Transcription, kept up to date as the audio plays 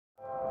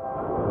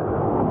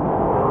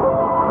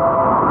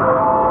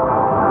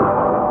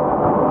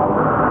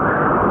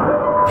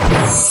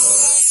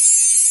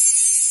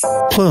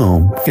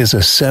Plume is a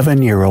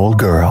 7-year-old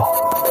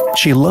girl.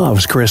 She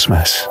loves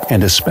Christmas,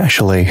 and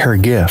especially her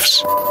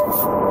gifts.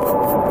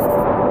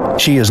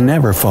 She is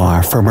never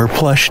far from her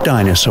plush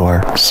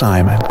dinosaur,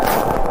 Simon.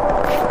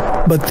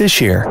 But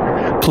this year,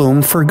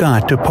 Plume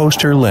forgot to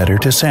post her letter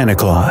to Santa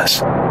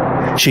Claus.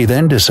 She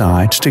then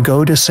decides to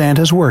go to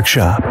Santa's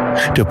workshop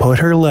to put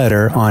her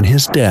letter on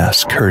his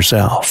desk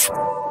herself.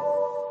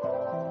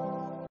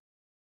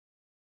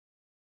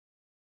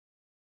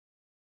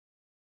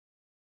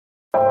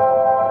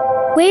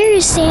 Where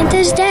is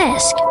Santa's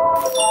desk?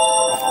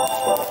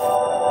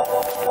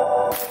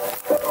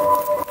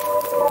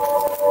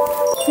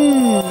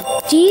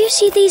 Do you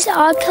see these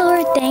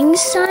odd-colored things,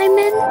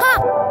 Simon?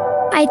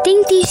 I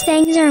think these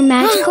things are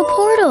magical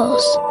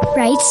portals.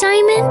 Right,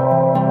 Simon?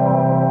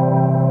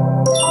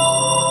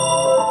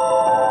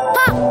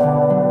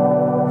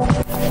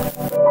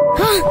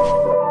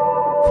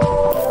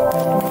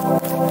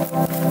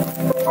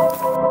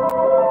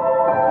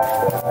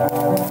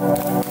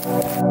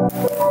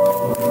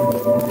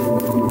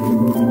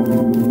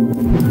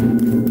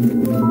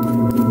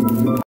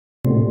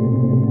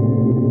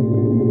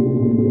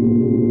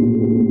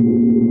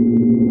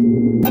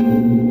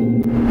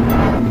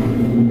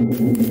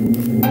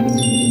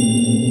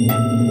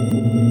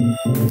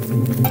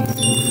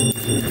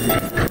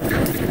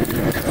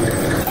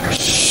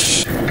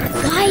 Shh!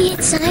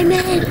 Quiet,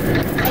 Simon!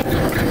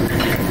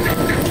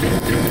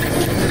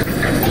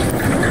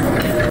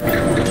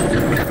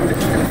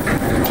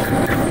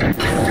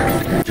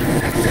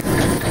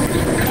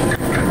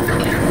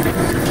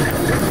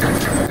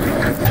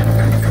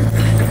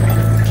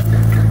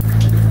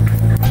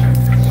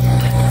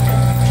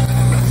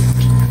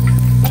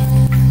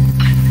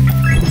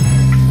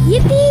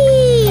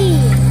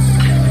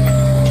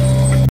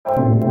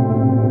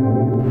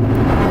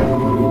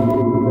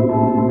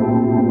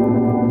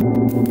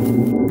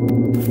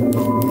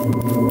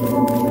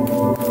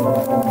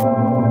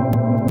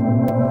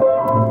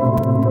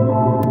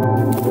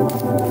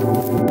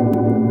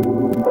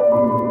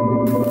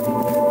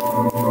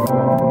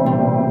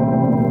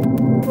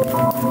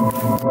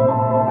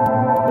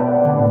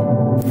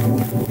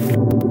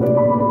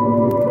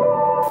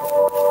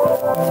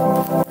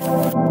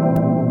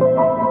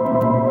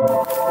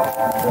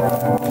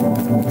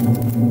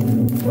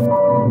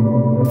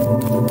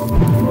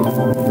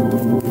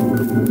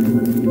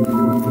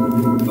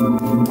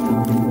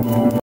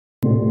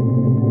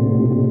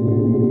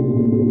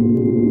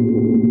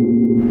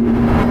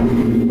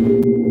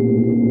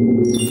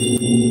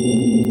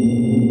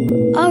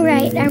 All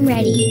right, I'm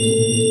ready.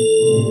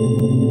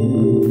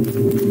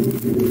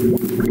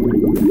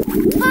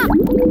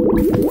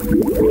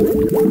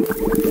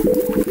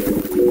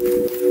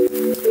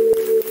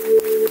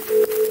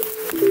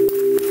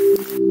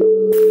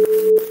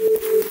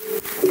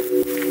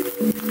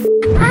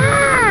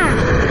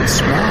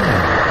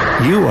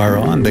 Smile. You are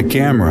on the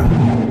camera.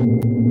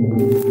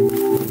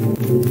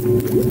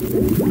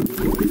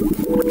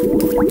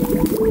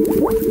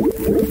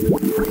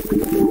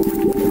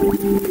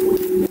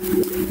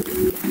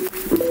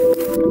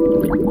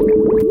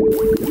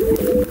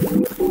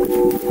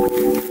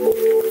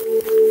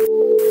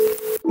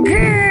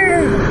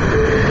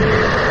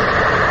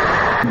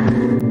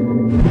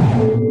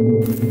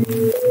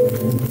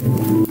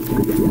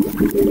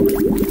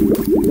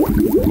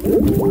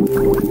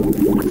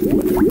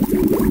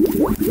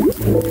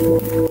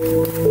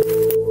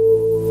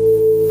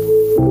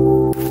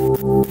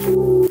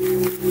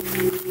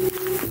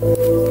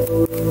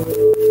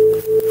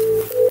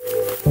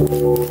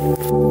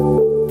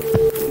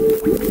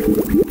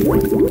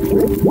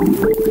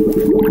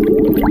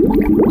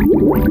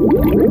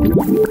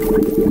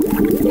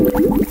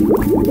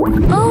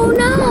 Oh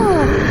no!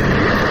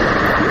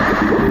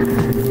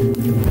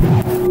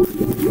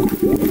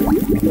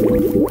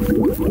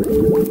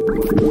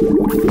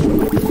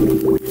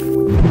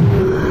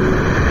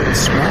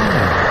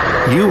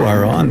 Smile. You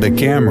are on the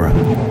camera.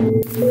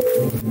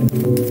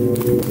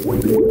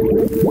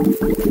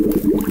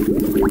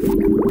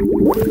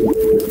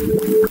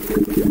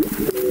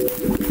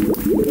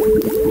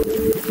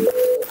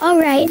 All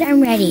right,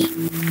 I'm ready.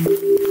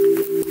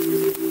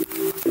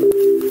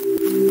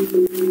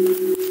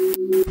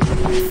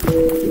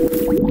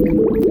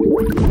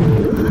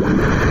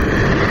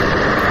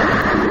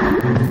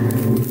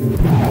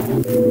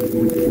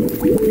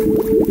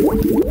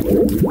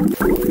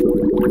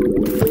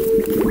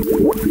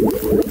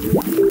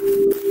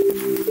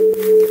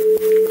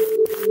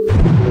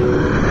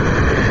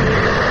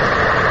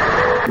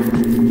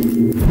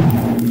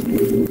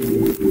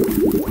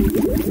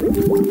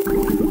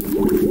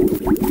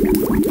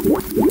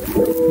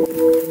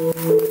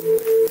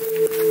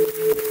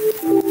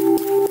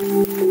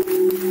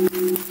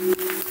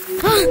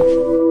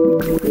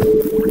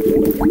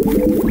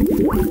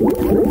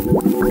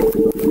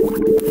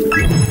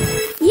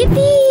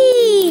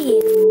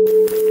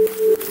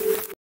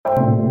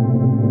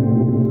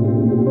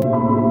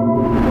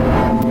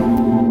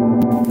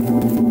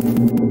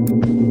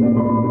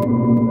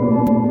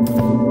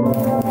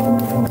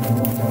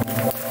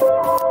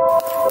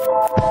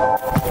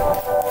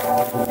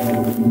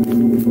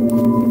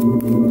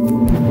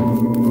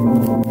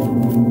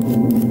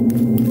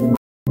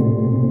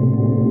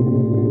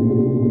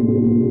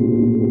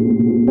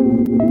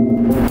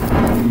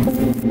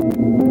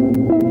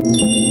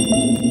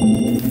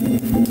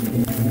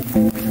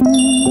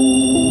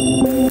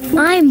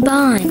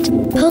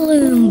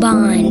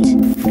 bond.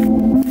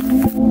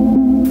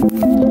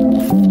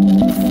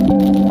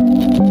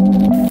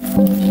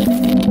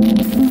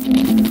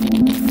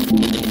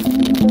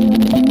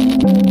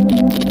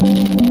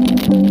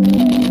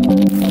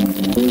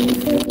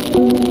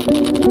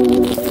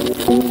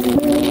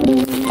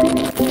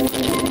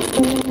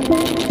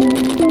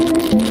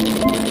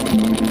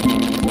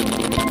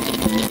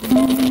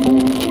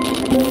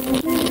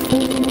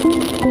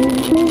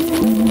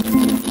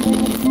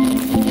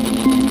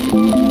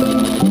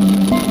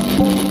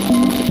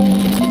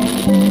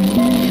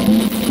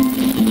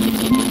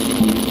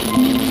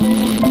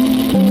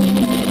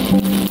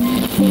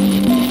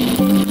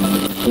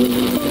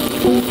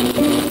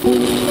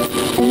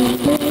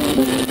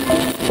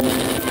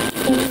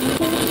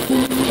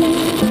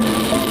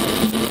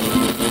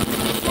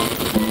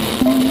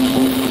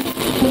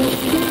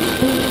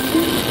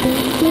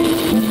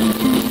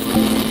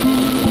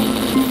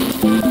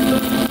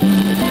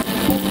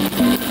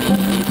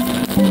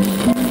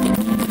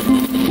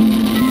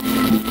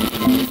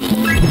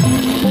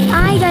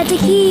 I got the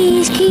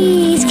keys,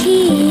 keys,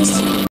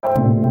 keys.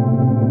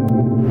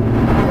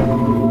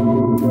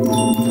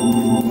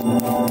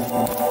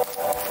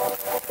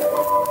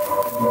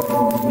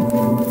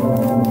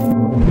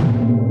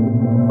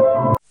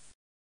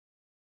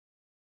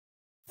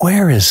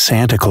 Where is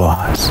Santa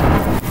Claus?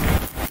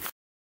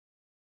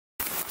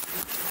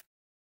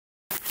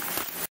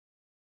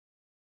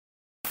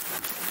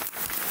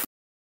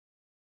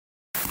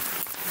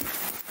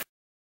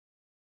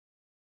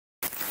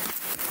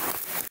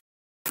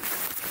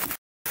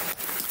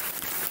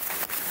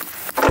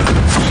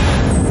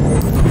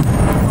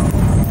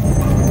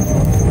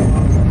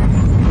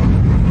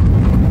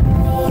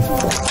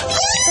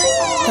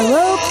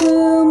 Hello,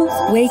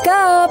 Plume. Wake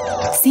up.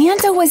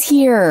 Santa was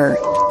here.